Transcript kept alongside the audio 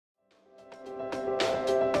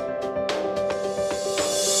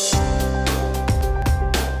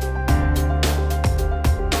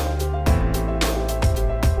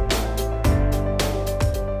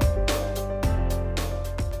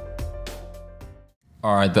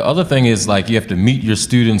All right. The other thing is like you have to meet your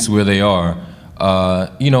students where they are.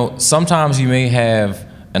 You know, sometimes you may have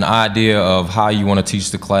an idea of how you want to teach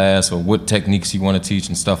the class or what techniques you want to teach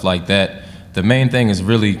and stuff like that. The main thing is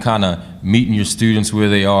really kind of meeting your students where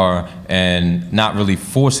they are and not really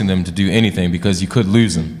forcing them to do anything, because you could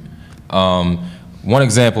lose them. One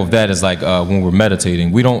example of that is like when we're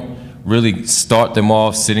meditating. We don't really start them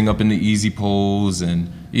off sitting up in the easy pose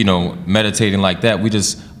and, you know, meditating like that. We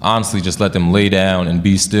just honestly just let them lay down and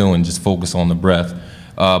be still and just focus on the breath.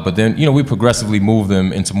 But then, you know, we progressively move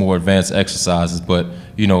them into more advanced exercises, but,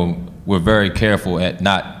 you know, we're very careful at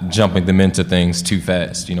not jumping them into things too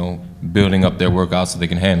fast, you know, building up their workouts so they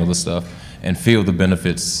can handle the stuff and feel the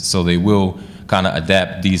benefits, so they will kind of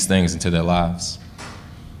adapt these things into their lives.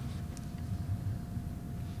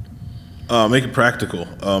 Make it practical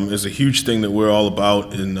is a huge thing that we're all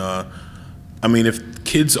about. And I mean, if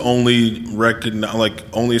kids only recognize, like,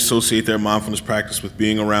 only associate their mindfulness practice with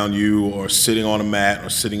being around you or sitting on a mat or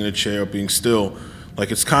sitting in a chair or being still, like,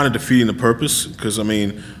 it's kind of defeating the purpose. Because I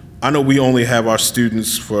mean, I know we only have our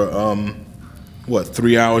students for what,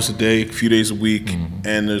 3 hours a day, a few days a week,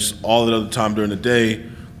 and there's all that other time during the day.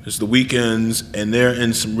 There's the weekends, and they're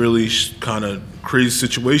in some really kind of crazy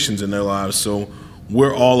situations in their lives. So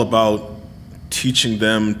we're all about teaching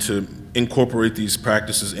them to incorporate these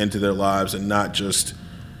practices into their lives, and not just,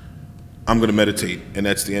 I'm going to meditate and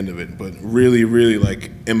that's the end of it, but really, really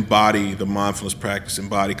like embody the mindfulness practice,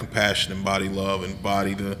 embody compassion, embody love,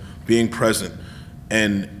 embody the being present.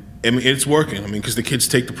 And I mean, it's working. I mean, because the kids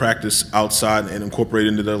take the practice outside and incorporate it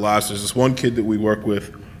into their lives. There's this one kid that we work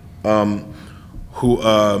with who,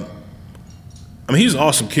 I mean, he's an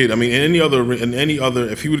awesome kid. I mean, in any other,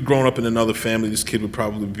 if he would have grown up in another family, this kid would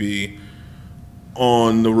probably be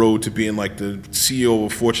on the road to being like the CEO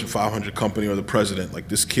of a Fortune 500 company or the president. Like,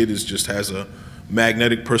 this kid just has a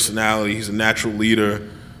magnetic personality. He's a natural leader.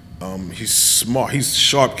 He's smart. He's a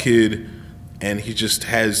sharp kid, and he just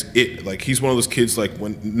has it. Like, he's one of those kids, like,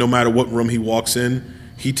 when no matter what room he walks in,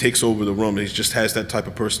 he takes over the room. He just has that type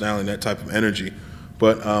of personality and that type of energy.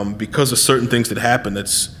 But because of certain things that happen,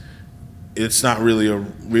 it's not really a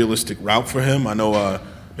realistic route for him. I know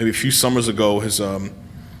maybe a few summers ago,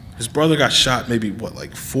 his brother got shot maybe, what,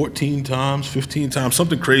 like 14 times, 15 times,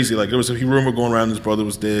 something crazy. Like, there was a rumor going around his brother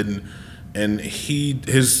was dead, and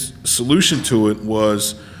his solution to it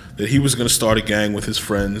was that he was going to start a gang with his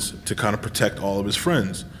friends to kind of protect all of his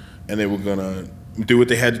friends, and they were going to do what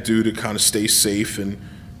they had to do to kind of stay safe.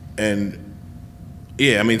 And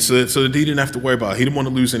yeah, I mean, so that he didn't have to worry about it. He didn't want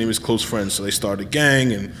to lose any of his close friends, so they started a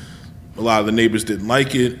gang, and a lot of the neighbors didn't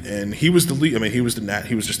like it, and he was the lead. I mean, he was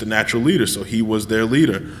just a natural leader, so he was their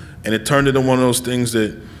leader, and it turned into one of those things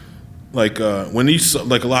that, like, when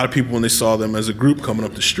like a lot of people, when they saw them as a group coming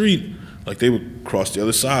up the street, like, they would cross the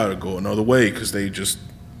other side or go another way because they just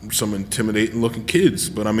some intimidating looking kids.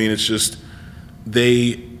 But I mean, it's just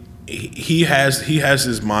he has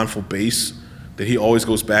his mindful base that he always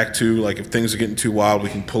goes back to. Like, if things are getting too wild, we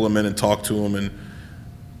can pull him in and talk to him,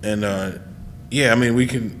 and yeah, I mean,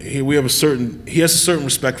 he has a certain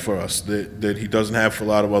respect for us that he doesn't have for a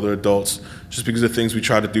lot of other adults, just because of things we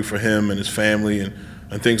try to do for him and his family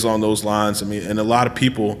and things along those lines. I mean, and a lot of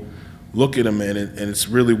people look at him, and it's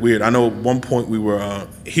really weird. I know at one point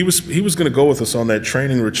he was going to go with us on that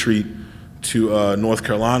training retreat to North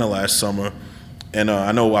Carolina last summer, and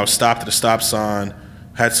I know I was stopped at a stop sign,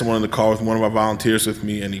 had someone in the car with one of our volunteers with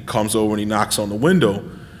me, and he comes over and he knocks on the window.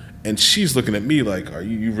 And she's looking at me like,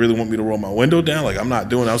 you really want me to roll my window down? Like, I'm not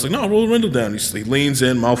doing it. I was like, no, roll the window down. He leans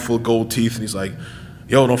in, mouth full of gold teeth, and he's like,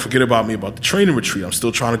 yo, don't forget about me, about the training retreat. I'm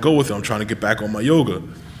still trying to go with it. I'm trying to get back on my yoga.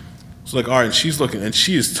 So like, all right, and she's looking, and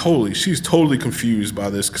she's totally confused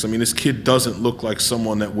by this, because I mean, this kid doesn't look like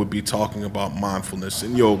someone that would be talking about mindfulness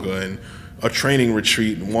and yoga and a training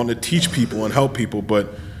retreat and wanting to teach people and help people,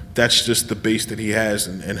 but that's just the base that he has,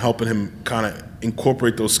 and helping him kind of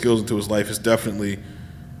incorporate those skills into his life is definitely,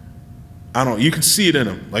 I don't know, you can see it in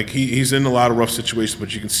him. Like, he's in a lot of rough situations,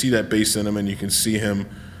 but you can see that base in him, and you can see him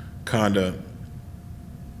kind of,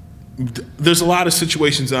 there's a lot of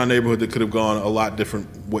situations in our neighborhood that could have gone a lot different.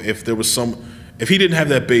 If he didn't have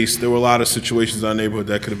that base, there were a lot of situations in our neighborhood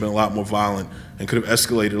that could have been a lot more violent and could have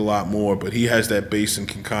escalated a lot more, but he has that base and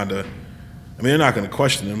can kind of, I mean, they're not going to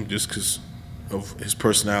question him just because of his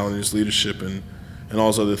personality, his leadership, and all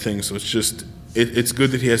those other things. So it's just, it's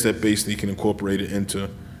good that he has that base and he can incorporate it into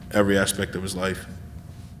every aspect of his life.